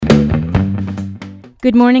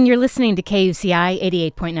Good morning. You're listening to KUCI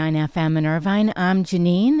 88.9 FM in Irvine. I'm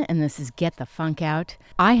Janine, and this is Get the Funk Out.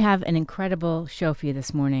 I have an incredible show for you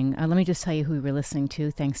this morning. Let me just tell you who we were listening to,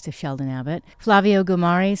 thanks to Sheldon Abbott. Flavio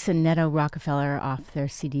Guimarães and Neto Rockefeller off their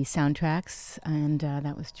CD soundtracks, and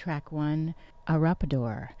that was track one,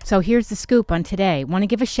 Arapador. So here's the scoop on today. Want to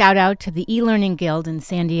give a shout out to the eLearning Guild in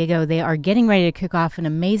San Diego. They are getting ready to kick off an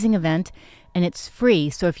amazing event, and it's free.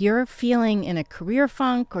 So if you're feeling in a career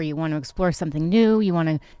funk or you want to explore something new, you want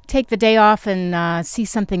to take the day off and see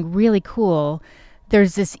something really cool,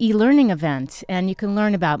 there's this e-learning event, and you can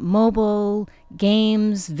learn about mobile,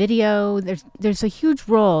 games, video. There's a huge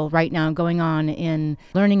role right now going on in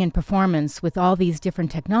learning and performance with all these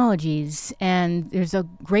different technologies, and there's a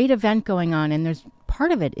great event going on, and there's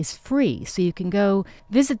part of it is free, so you can go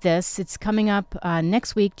visit this. It's coming up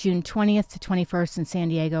next week, June 20th to 21st in San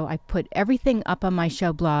Diego. I put everything up on my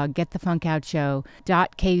show blog,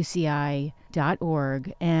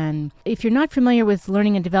 getthefunkoutshow.kuci.org. And if you're not familiar with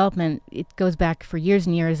learning and development, it goes back for years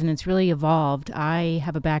and years, and it's really evolved. I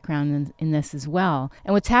have a background in this as well.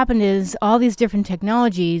 And what's happened is all these different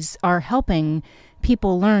technologies are helping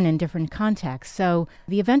people learn in different contexts. So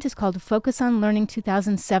the event is called Focus on Learning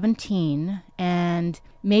 2017, and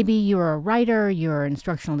maybe you're a writer, you're an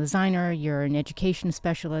instructional designer, you're an education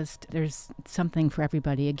specialist. There's something for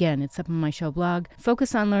everybody. Again, it's up on my show blog.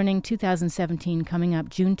 Focus on Learning 2017, coming up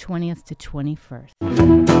June 20th to 21st.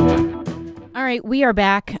 All right, we are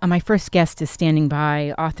back. My first guest is standing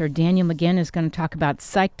by. Author Daniel McGinn is going to talk about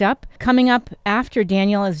Psyched Up. Coming up after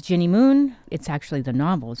Daniel is Ginny Moon. It's actually the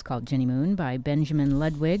novel. It's called Ginny Moon by Benjamin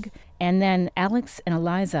Ludwig. And then Alex and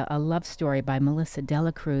Eliza, a love story by Melissa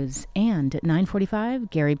Dela Cruz. And at 9:45,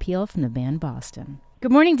 Gary Peel from the band Boston.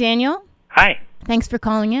 Good morning, Daniel. Hi. Thanks for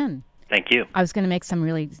calling in. Thank you. I was going to make some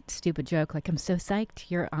really stupid joke, like, I'm so psyched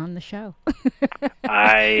you're on the show.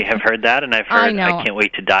 I have heard that, and I've heard I can't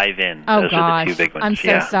wait to dive in. Oh, Those gosh. are the two big ones. I'm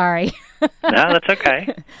so sorry. No, that's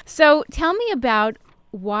okay. So tell me about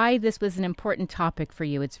why this was an important topic for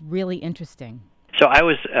you. It's really interesting. So I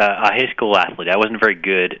was a high school athlete. I wasn't very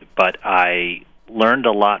good, but I learned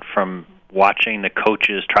a lot from watching the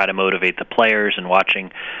coaches try to motivate the players and watching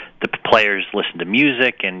the players listen to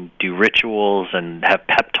music and do rituals and have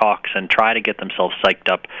pep talks and try to get themselves psyched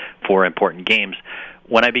up for important games.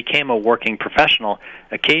 When I became a working professional,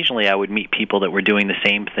 occasionally I would meet people that were doing the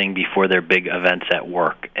same thing before their big events at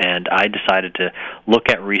work. And I decided to look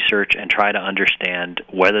at research and try to understand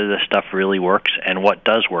whether this stuff really works and what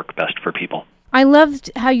does work best for people. I loved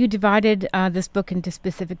how you divided this book into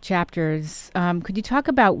specific chapters. Could you talk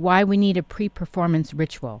about why we need a pre-performance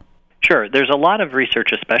ritual? Sure. There's a lot of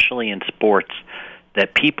research, especially in sports,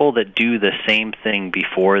 that people that do the same thing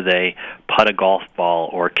before they putt a golf ball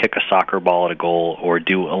or kick a soccer ball at a goal or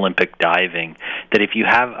do Olympic diving, that if you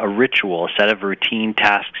have a ritual, a set of routine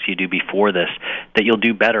tasks you do before this, that you'll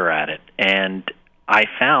do better at it. And I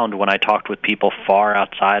found when I talked with people far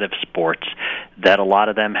outside of sports that a lot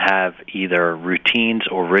of them have either routines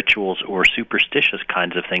or rituals or superstitious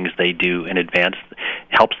kinds of things they do in advance. It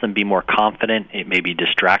helps them be more confident. It maybe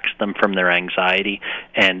distracts them from their anxiety,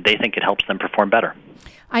 and they think it helps them perform better.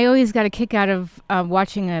 I always got a kick out of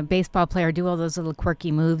watching a baseball player do all those little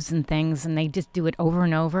quirky moves and things, and they just do it over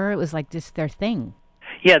and over. It was like just their thing.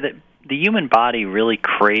 Yeah, the human body really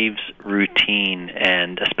craves routine,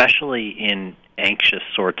 and especially in anxious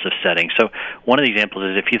sorts of settings. So one of the examples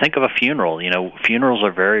is if you think of a funeral, funerals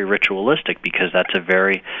are very ritualistic because that's a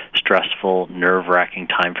very stressful, nerve-wracking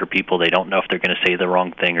time for people. They don't know if they're going to say the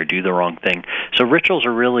wrong thing or do the wrong thing. So rituals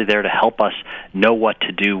are really there to help us know what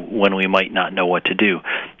to do when we might not know what to do.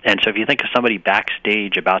 And so if you think of somebody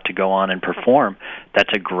backstage about to go on and perform,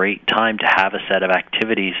 that's a great time to have a set of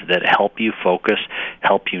activities that help you focus,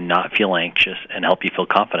 help you not feel anxious, and help you feel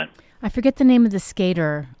confident. I forget the name of the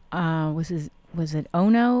skater. Was it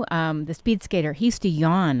Ono? The speed skater. He used to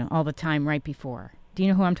yawn all the time right before. Do you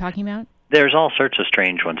know who I'm talking about? There's all sorts of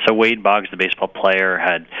strange ones. So Wade Boggs, the baseball player,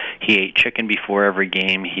 he ate chicken before every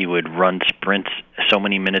game. He would run sprints so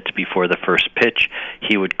many minutes before the first pitch.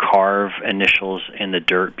 He would carve initials in the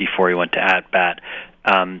dirt before he went to at-bat.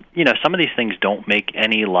 Some of these things don't make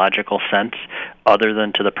any logical sense other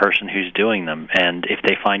than to the person who's doing them. And if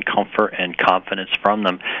they find comfort and confidence from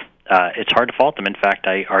them, it's hard to fault them. In fact,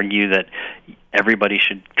 I argue that everybody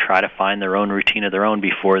should try to find their own routine of their own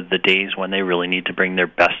before the days when they really need to bring their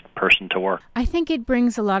best person to work. I think it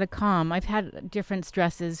brings a lot of calm. I've had different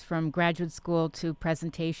stresses from graduate school to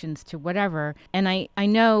presentations to whatever, and I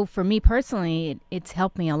know for me personally, it's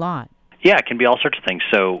helped me a lot. Yeah, it can be all sorts of things.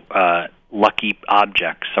 So lucky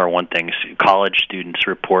objects are one thing. College students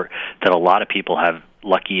report that a lot of people have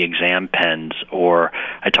lucky exam pens, or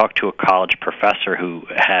I talked to a college professor who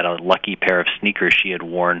had a lucky pair of sneakers she had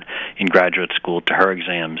worn in graduate school to her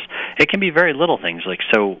exams. It can be very little things. Like,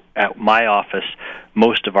 so at my office,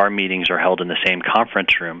 most of our meetings are held in the same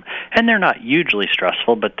conference room, and they're not hugely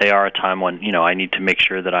stressful, but they are a time when, I need to make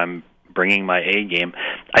sure that I'm bringing my A game.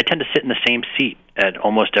 I tend to sit in the same seat at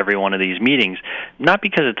almost every one of these meetings, not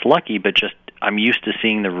because it's lucky, but just I'm used to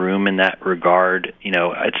seeing the room in that regard.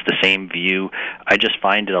 It's the same view. I just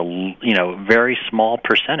find it a very small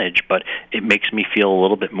percentage, but it makes me feel a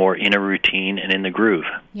little bit more in a routine and in the groove.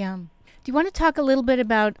 Yeah. Do you want to talk a little bit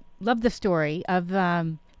about, love the story of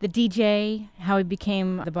the DJ, how he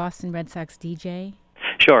became the Boston Red Sox DJ?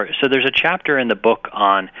 Sure. So there's a chapter in the book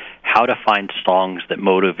on how to find songs that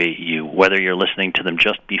motivate you, whether you're listening to them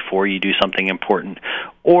just before you do something important,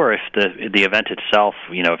 or if the event itself,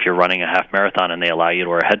 if you're running a half marathon and they allow you to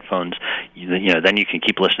wear headphones, then you can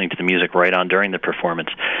keep listening to the music right on during the performance.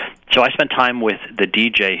 So I spent time with the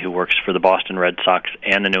DJ who works for the Boston Red Sox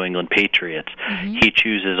and the New England Patriots. Mm-hmm. He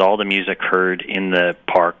chooses all the music heard in the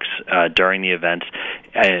parks during the events.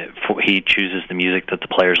 He chooses the music that the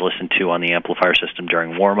players listen to on the amplifier system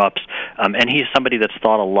during warm-ups. And he's somebody that's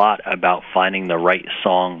thought a lot about finding the right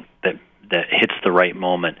song that hits the right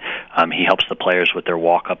moment. He helps the players with their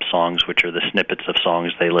walk-up songs, which are the snippets of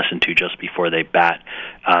songs they listen to just before they bat.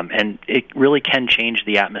 And it really can change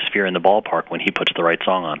the atmosphere in the ballpark when he puts the right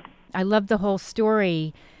song on. I love the whole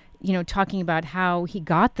story, talking about how he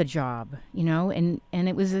got the job, and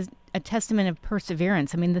it was a testament of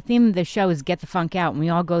perseverance. I mean, the theme of the show is Get the Funk Out, and we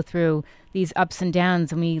all go through these ups and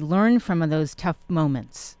downs, and we learn from those tough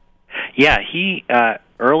moments. Yeah, he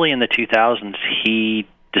early in the 2000s, he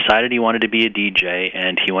decided he wanted to be a DJ,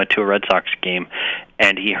 and he went to a Red Sox game,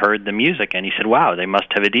 and he heard the music, and he said, wow, they must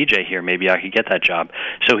have a DJ here. Maybe I could get that job.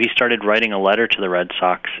 So he started writing a letter to the Red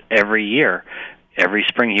Sox every year. Every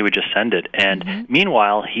spring he would just send it. And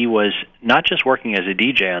Meanwhile, he was not just working as a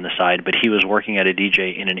DJ on the side, but he was working at a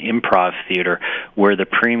DJ in an improv theater where the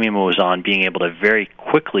premium was on being able to very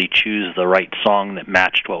quickly choose the right song that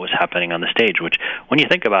matched what was happening on the stage, which, when you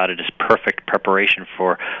think about it, is perfect preparation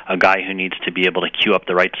for a guy who needs to be able to cue up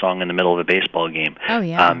the right song in the middle of a baseball game. Oh,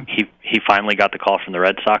 yeah. He finally got the call from the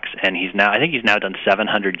Red Sox, and I think he's now done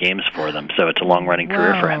 700 games for them, so it's a long-running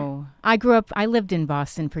career for him. I lived in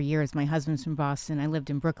Boston for years. My husband's from Boston. I lived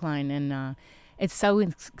in Brookline, and it's so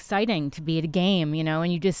exciting to be at a game,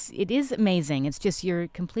 and it is amazing. It's just you're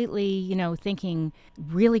completely, thinking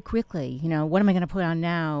really quickly, what am I going to put on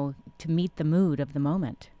now to meet the mood of the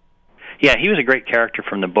moment? Yeah, he was a great character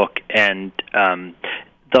from the book, and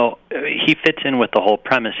though he fits in with the whole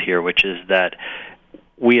premise here, which is that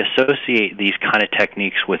we associate these kind of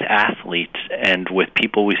techniques with athletes and with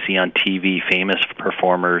people we see on TV, famous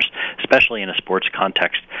performers, especially in a sports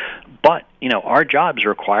context. But, our jobs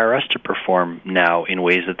require us to perform now in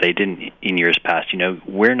ways that they didn't in years past.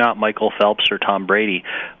 We're not Michael Phelps or Tom Brady,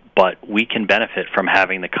 but we can benefit from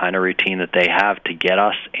having the kind of routine that they have to get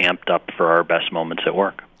us amped up for our best moments at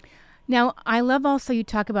work. Now, I love also you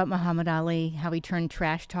talk about Muhammad Ali, how he turned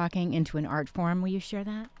trash talking into an art form. Will you share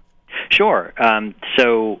that? Sure.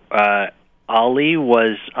 Ali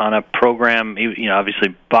was on a program,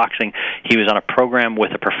 obviously boxing. He was on a program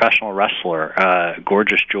with a professional wrestler,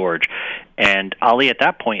 Gorgeous George. And Ali at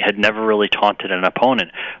that point had never really taunted an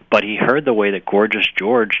opponent, but he heard the way that Gorgeous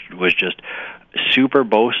George was just super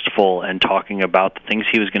boastful and talking about the things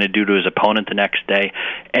he was going to do to his opponent the next day.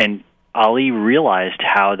 And Ali realized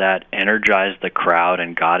how that energized the crowd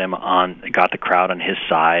and got the crowd on his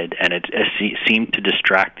side, and it seemed to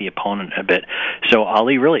distract the opponent a bit. So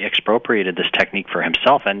Ali really expropriated this technique for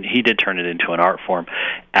himself, and he did turn it into an art form.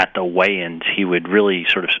 At the weigh-ins, he would really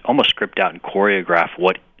sort of almost script out and choreograph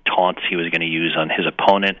what taunts he was going to use on his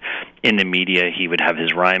opponent. In the media, he would have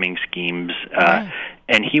his rhyming schemes,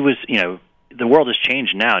 and he was, the world has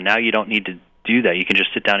changed now. Now you don't need to do that. You can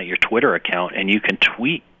just sit down at your Twitter account and you can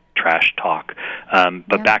tweet trash talk.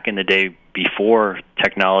 But back in the day, before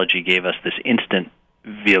technology gave us this instant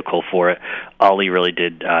vehicle for it, Ali really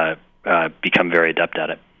did become very adept at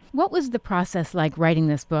it. What was the process like writing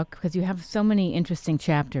this book? Because you have so many interesting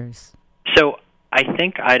chapters. So I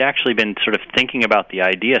think I'd actually been sort of thinking about the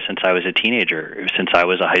idea since I was a teenager, since I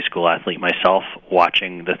was a high school athlete myself,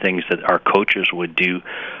 watching the things that our coaches would do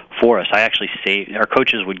for us. I actually our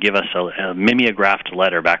coaches would give us a mimeographed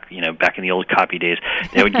letter back in the old copy days.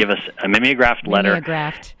 They would give us a mimeographed letter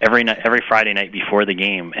every Friday night before the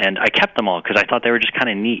game, and I kept them all because I thought they were just kind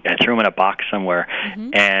of neat. I threw them in a box somewhere,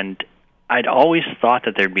 and I'd always thought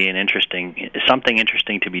that there'd be something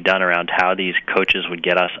interesting to be done around how these coaches would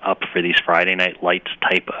get us up for these Friday Night Lights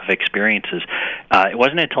type of experiences. It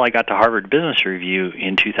wasn't until I got to Harvard Business Review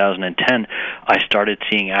in 2010 I started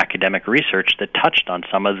seeing academic research that touched on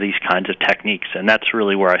some of these kinds of techniques, and that's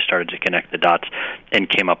really where I started to connect the dots and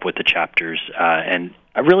came up with the chapters. And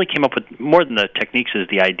I really came up with, more than the techniques, is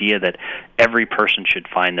the idea that every person should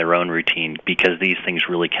find their own routine, because these things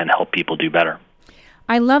really can help people do better.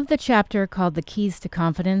 I love the chapter called The Keys to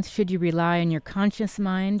Confidence. Should you rely on your conscious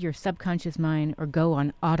mind, your subconscious mind, or go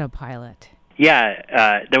on autopilot?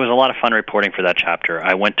 Yeah, there was a lot of fun reporting for that chapter.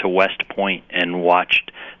 I went to West Point and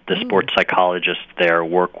watched the sports psychologists there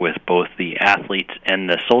work with both the athletes and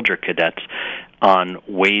the soldier cadets on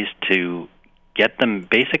ways to get them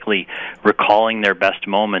basically recalling their best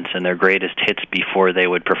moments and their greatest hits before they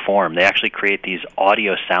would perform. They actually create these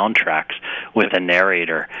audio soundtracks with a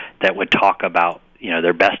narrator that would talk about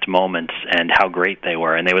their best moments and how great they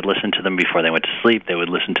were, and they would listen to them before they went to sleep. They would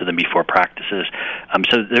listen to them before practices.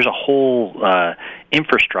 So there's a whole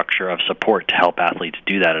infrastructure of support to help athletes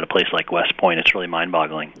do that at a place like West Point. It's really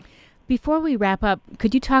mind-boggling. Before we wrap up,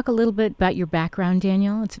 could you talk a little bit about your background,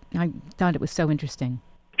 Daniel? I thought it was so interesting.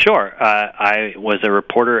 Sure. I was a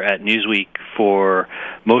reporter at Newsweek for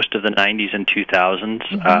most of the 90s and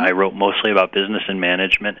 2000s. I wrote mostly about business and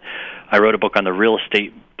management. I wrote a book on the real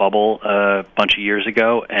estate bubble a bunch of years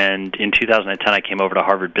ago, and in 2010 I came over to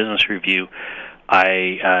Harvard Business Review.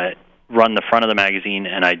 I run the front of the magazine,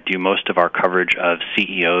 and I do most of our coverage of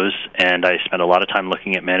CEOs, and I spend a lot of time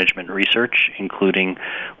looking at management research, including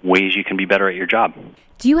ways you can be better at your job.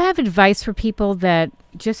 Do you have advice for people that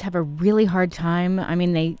just have a really hard time? I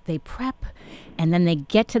mean, they prep, and then they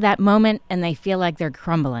get to that moment, and they feel like they're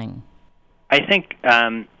crumbling. I think,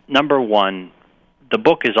 number one, the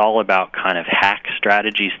book is all about kind of hack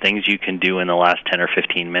strategies, things you can do in the last 10 or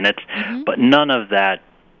 15 minutes, but none of that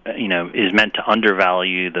is meant to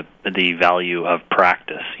undervalue the value of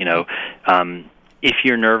practice. If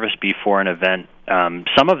you're nervous before an event,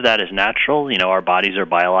 some of that is natural. Our bodies are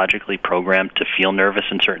biologically programmed to feel nervous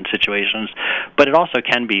in certain situations, but it also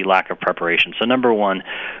can be lack of preparation. So number one,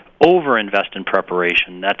 over-invest in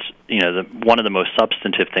preparation. That's one of the most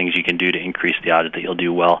substantive things you can do to increase the odds that you'll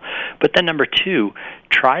do well. But then number two,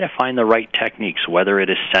 try to find the right techniques, whether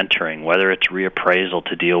it is centering, whether it's reappraisal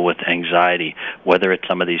to deal with anxiety, whether it's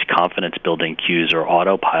some of these confidence-building cues or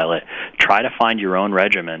autopilot. Try to find your own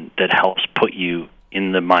regimen that helps put you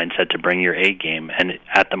in the mindset to bring your A game, and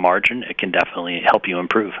at the margin, it can definitely help you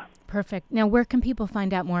improve. Perfect. Now, where can people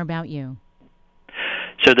find out more about you?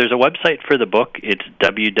 So there's a website for the book. It's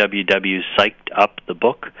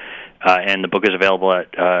www.psychedupthebook, and the book is available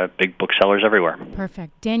at big booksellers everywhere.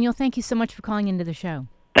 Perfect. Daniel, thank you so much for calling into the show.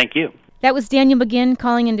 Thank you. That was Daniel McGinn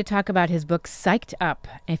calling in to talk about his book, Psyched Up.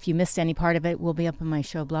 If you missed any part of it, we'll be up on my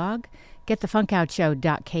show blog,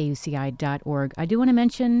 getthefunkoutshow.kuci.org. I do want to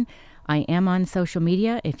mention I am on social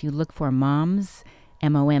media. If you look for Moms,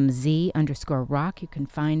 MOMZ_rock. You can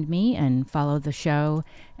find me and follow the show.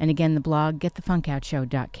 And again, the blog,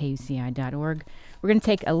 getthefunkoutshow.kuci.org. We're going to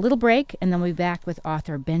take a little break, and then we'll be back with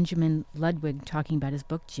author Benjamin Ludwig talking about his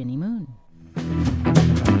book, Ginny Moon.